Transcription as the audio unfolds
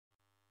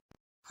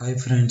Hi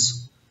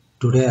friends,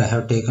 today I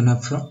have taken a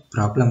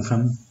problem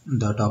from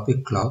the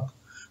topic clock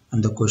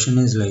and the question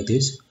is like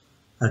this.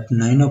 At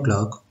 9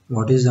 o'clock,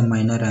 what is the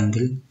minor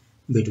angle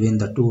between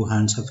the two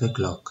hands of a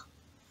clock?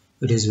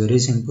 It is very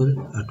simple.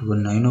 At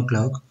 9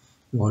 o'clock,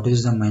 what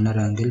is the minor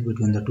angle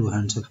between the two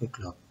hands of a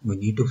clock? We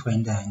need to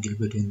find the angle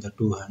between the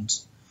two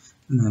hands,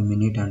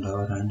 minute and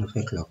hour hand of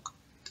a clock.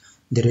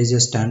 There is a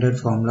standard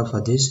formula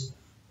for this.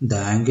 The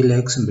angle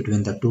x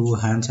between the two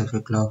hands of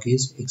a clock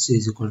is x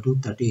is equal to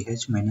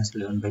 30h minus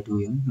 11 by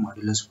 2m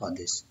modulus for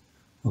this.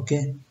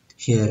 Okay.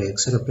 Here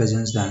x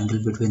represents the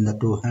angle between the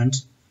two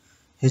hands,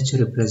 h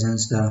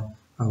represents the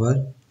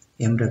hour,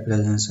 m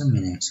represents the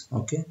minutes.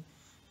 Okay.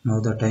 Now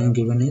the time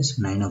given is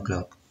 9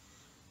 o'clock.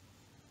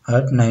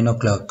 At 9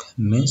 o'clock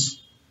means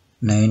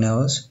 9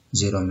 hours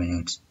 0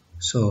 minutes.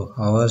 So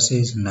hours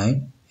is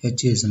 9,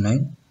 h is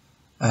 9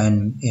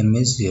 and m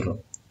is 0.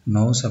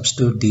 Now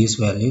substitute these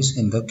values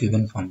in the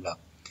given formula.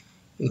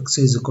 X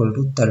is equal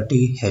to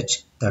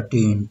 30h,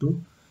 30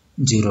 into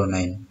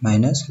 09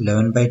 minus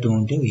 11 by 2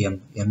 into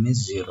m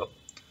is 0.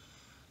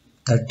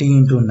 30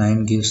 into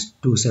 9 gives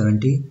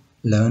 270,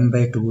 11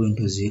 by 2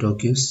 into 0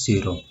 gives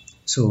 0.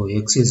 So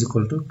x is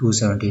equal to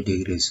 270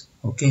 degrees.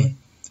 Okay,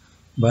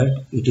 but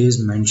it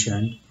is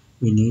mentioned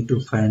we need to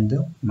find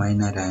the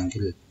minor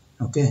angle.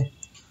 Okay,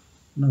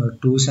 now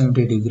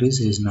 270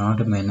 degrees is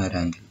not a minor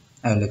angle.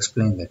 I will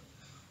explain that.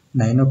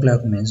 9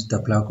 o'clock means the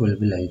clock will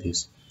be like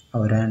this.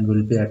 Our hand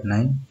will be at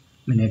 9,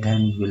 minute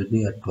hand will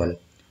be at 12.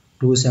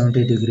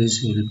 270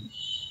 degrees will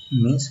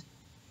means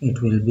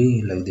it will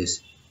be like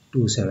this,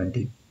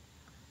 270.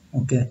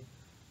 Okay.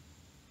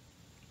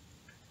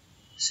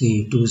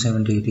 See,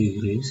 270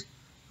 degrees,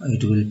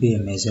 it will be a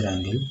major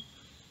angle.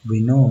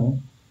 We know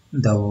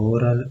the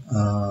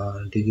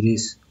overall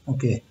degrees.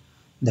 Okay,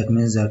 that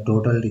means the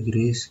total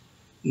degrees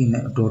in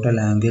a total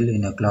angle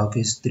in a clock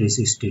is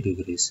 360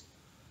 degrees.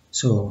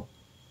 So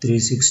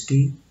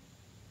 360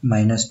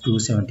 minus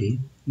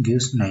 270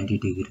 gives 90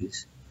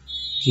 degrees.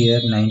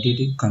 Here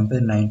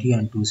compare 90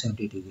 and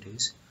 270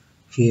 degrees.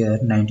 Here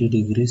 90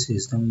 degrees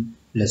is the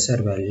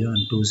lesser value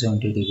and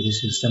 270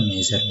 degrees is the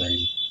major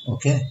value.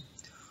 Okay.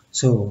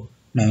 So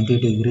 90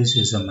 degrees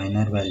is the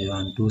minor value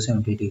and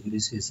 270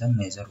 degrees is the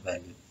major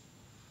value.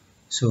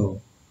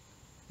 So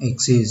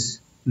x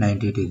is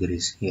 90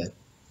 degrees here.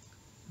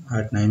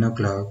 At 9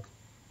 o'clock,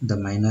 the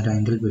minor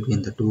angle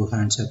between the two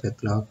hands of a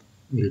clock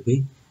will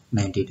be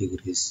 90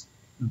 degrees.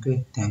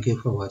 Okay, thank you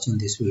for watching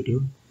this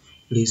video.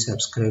 Please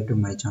subscribe to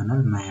my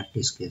channel, my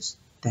aptitude.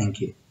 Thank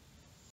you.